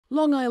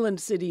Long Island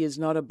City is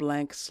not a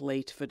blank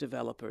slate for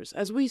developers.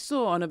 As we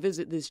saw on a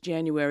visit this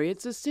January,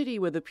 it's a city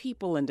with a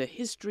people and a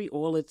history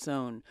all its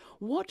own.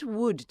 What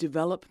would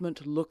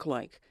development look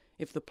like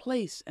if the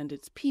place and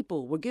its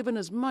people were given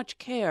as much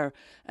care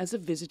as a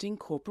visiting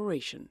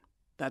corporation?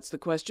 That's the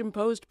question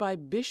posed by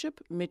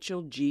Bishop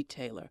Mitchell G.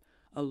 Taylor,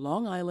 a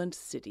Long Island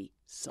City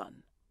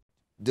son.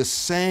 The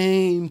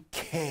same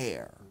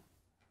care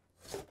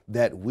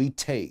that we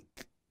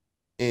take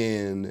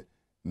in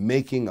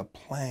making a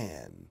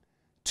plan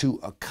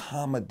to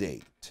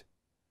accommodate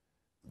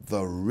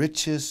the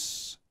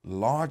richest,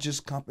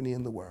 largest company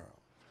in the world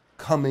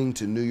coming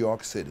to New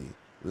York City,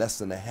 less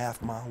than a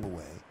half-mile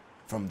away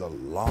from the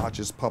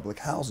largest public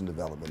housing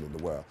development in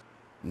the world,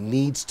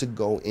 needs to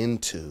go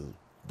into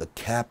the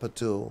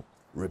capital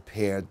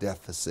repair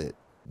deficit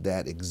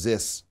that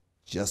exists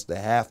just a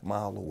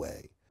half-mile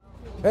away.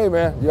 Hey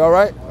man, you all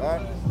right? All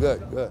right.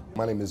 Good, good.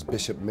 My name is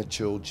Bishop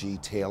Mitchell G.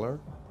 Taylor.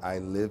 I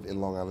live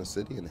in Long Island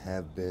City and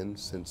have been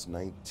since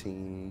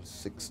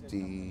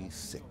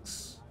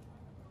 1966.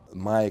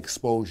 My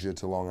exposure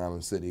to Long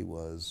Island City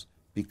was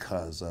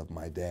because of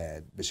my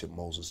dad, Bishop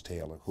Moses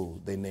Taylor, who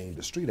they named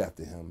a street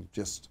after him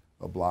just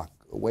a block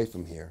away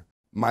from here.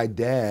 My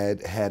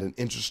dad had an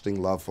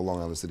interesting love for Long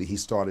Island City. He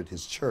started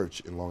his church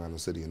in Long Island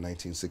City in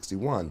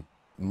 1961.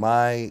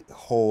 My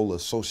whole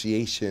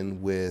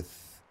association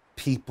with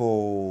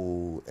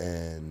people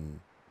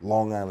and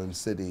Long Island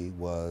City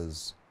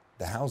was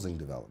the housing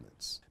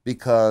developments,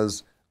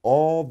 because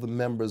all the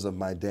members of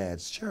my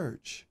dad's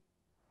church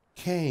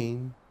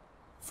came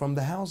from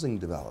the housing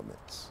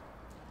developments.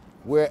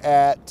 We're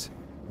at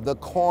the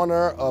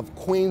corner of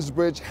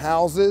Queensbridge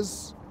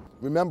houses.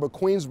 Remember,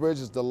 Queensbridge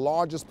is the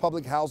largest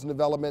public housing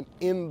development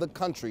in the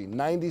country.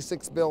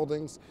 96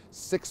 buildings,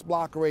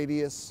 6-block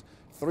radius,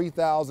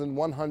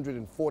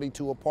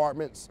 3,142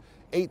 apartments,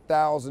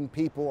 8,000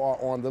 people are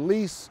on the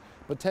lease,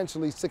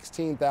 potentially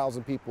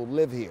 16,000 people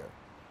live here.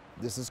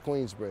 This is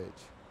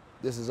Queensbridge.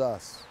 This is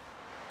us.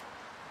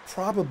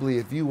 Probably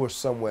if you were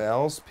somewhere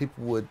else,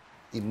 people would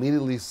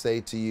immediately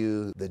say to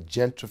you, the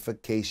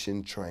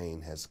gentrification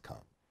train has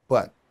come.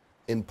 But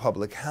in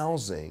public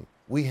housing,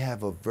 we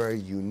have a very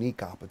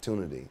unique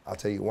opportunity. I'll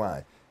tell you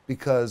why.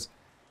 Because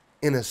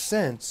in a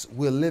sense,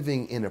 we're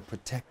living in a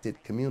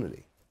protected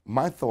community.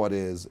 My thought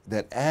is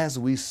that as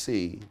we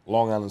see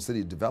Long Island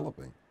City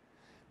developing,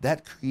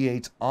 that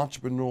creates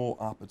entrepreneurial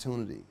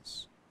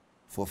opportunities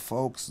for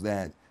folks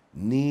that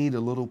need a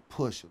little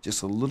push,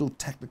 just a little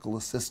technical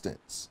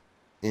assistance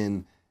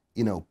in,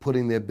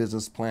 putting their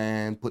business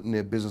plan, putting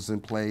their business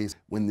in place.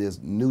 When there's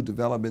new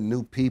development,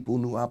 new people,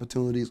 new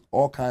opportunities,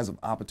 all kinds of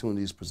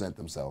opportunities present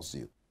themselves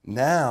to you.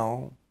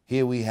 Now,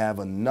 here we have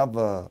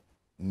another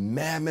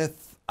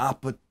mammoth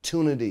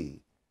opportunity,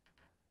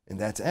 and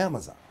that's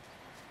Amazon.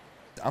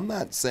 I'm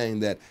not saying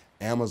that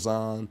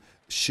Amazon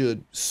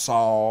should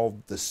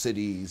solve the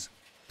city's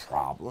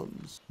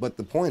problems, but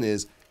the point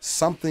is,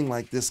 something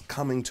like this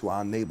coming to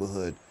our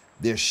neighborhood,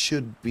 there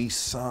should be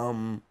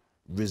some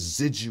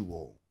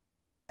residual,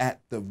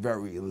 at the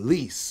very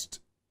least,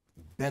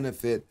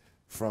 benefit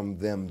from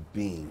them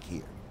being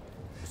here.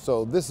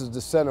 So this is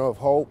the Center of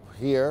Hope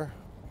here.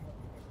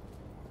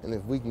 And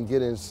if we can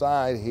get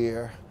inside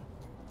here,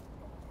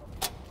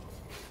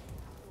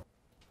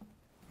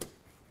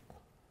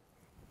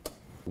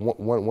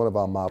 one of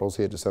our models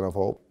here at the Center of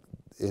Hope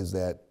is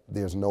that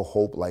there's no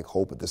hope like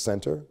hope at the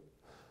center.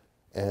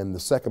 And the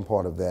second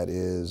part of that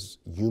is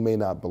you may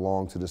not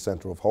belong to the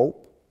Center of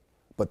Hope,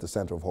 but the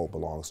Center of Hope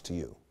belongs to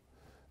you.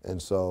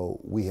 And so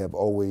we have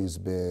always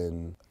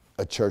been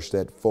a church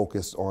that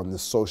focused on the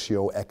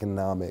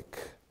socioeconomic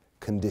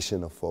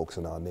condition of folks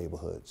in our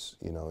neighborhoods.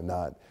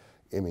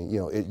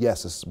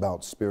 Yes, it's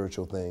about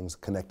spiritual things,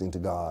 connecting to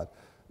God,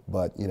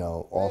 but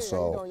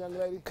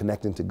also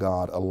connecting to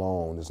God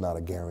alone is not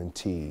a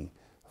guarantee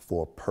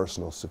for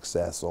personal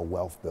success or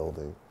wealth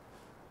building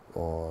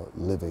or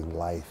living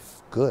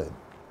life good.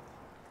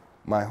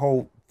 My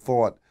whole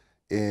thought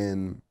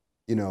in,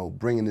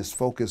 bringing this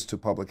focus to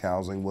public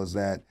housing was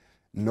that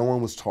no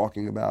one was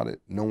talking about it.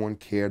 No one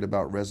cared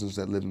about residents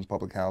that live in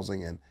public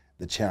housing and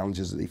the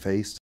challenges that they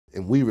faced.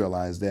 And we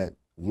realized that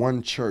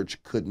one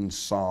church couldn't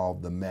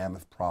solve the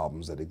mammoth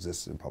problems that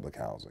existed in public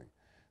housing.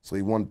 So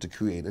we wanted to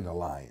create an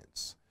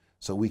alliance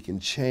so we can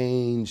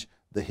change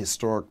the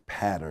historic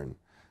pattern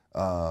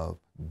of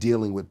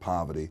dealing with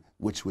poverty,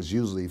 which was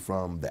usually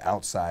from the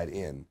outside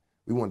in.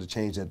 We wanted to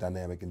change that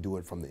dynamic and do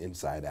it from the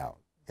inside out,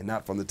 and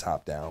not from the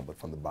top down, but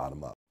from the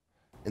bottom up.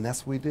 And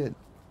that's what we did.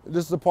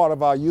 This is a part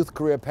of our Youth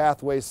Career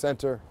Pathways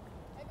Center.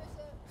 Hey,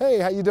 Bishop. Hey,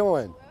 how you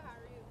doing? Well, how are you?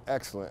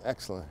 Excellent,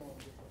 excellent.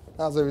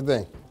 How's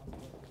everything?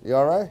 You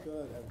all right?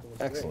 Good.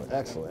 Excellent,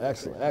 excellent,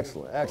 excellent,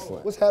 excellent,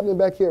 excellent. What's happening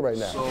back here right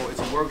now? So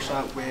it's a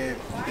workshop where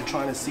you're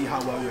trying to see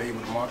how well you're able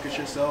to market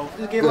yourself.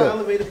 Just gave my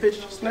elevator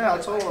pitch just now. I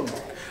told them,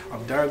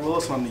 I'm Derek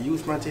Wilson. I'm the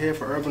youth mentor here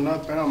for Urban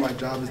Upbound. My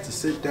job is to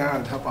sit down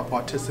and help our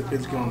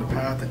participants get on the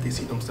path that they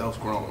see themselves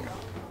growing.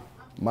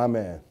 My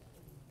man.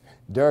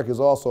 Derek is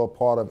also a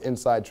part of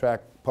Inside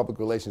Track Public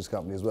Relations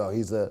Company as well.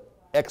 He's an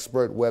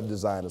expert web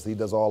designer, so he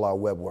does all our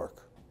web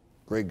work.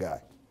 Great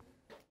guy.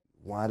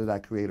 Why did I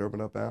create Urban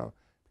Upbound?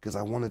 Because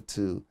I wanted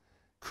to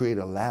create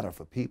a ladder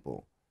for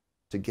people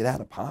to get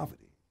out of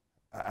poverty.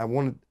 I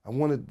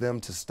wanted them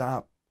to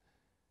stop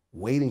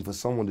waiting for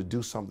someone to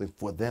do something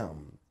for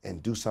them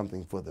and do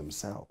something for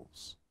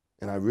themselves.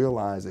 And I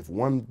realized if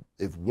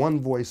one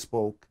voice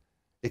spoke,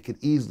 it could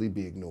easily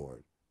be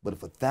ignored. But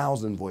if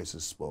 1,000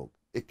 voices spoke,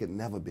 it could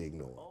never be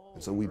ignored.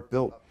 And so we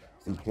built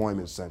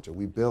employment center,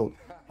 we built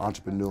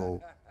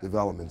entrepreneurial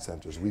development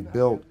centers, we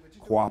built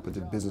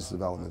cooperative business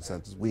development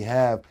centers. We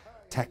have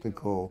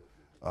technical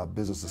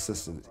business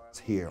assistants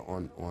here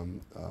on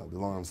the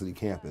Long Island City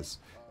campus.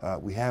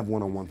 We have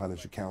one-on-one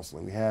financial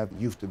counseling. We have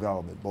youth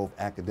development, both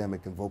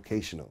academic and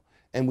vocational.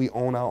 And we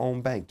own our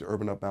own bank, the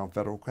Urban Upbound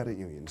Federal Credit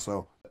Union.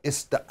 So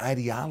it's the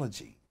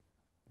ideology,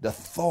 the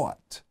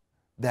thought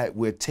that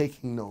we're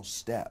taking those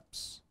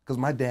steps. Because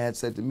my dad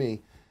said to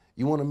me,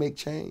 you want to make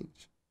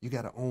change? You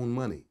got to own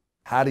money.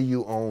 How do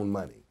you own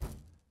money?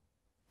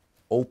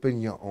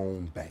 Open your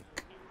own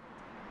bank.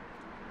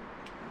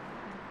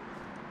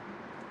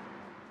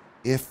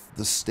 If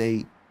the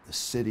state, the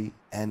city,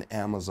 and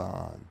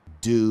Amazon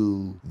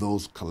do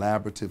those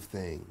collaborative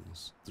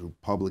things through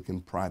public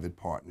and private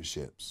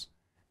partnerships,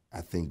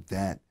 I think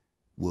that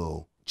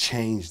will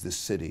change the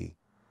city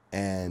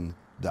and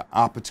the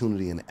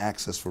opportunity and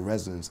access for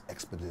residents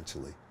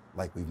exponentially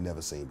like we've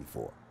never seen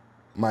before.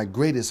 My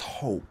greatest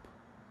hope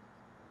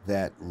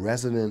that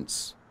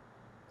residents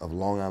of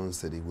Long Island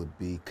City would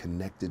be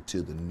connected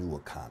to the new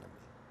economy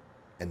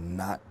and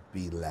not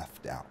be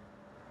left out.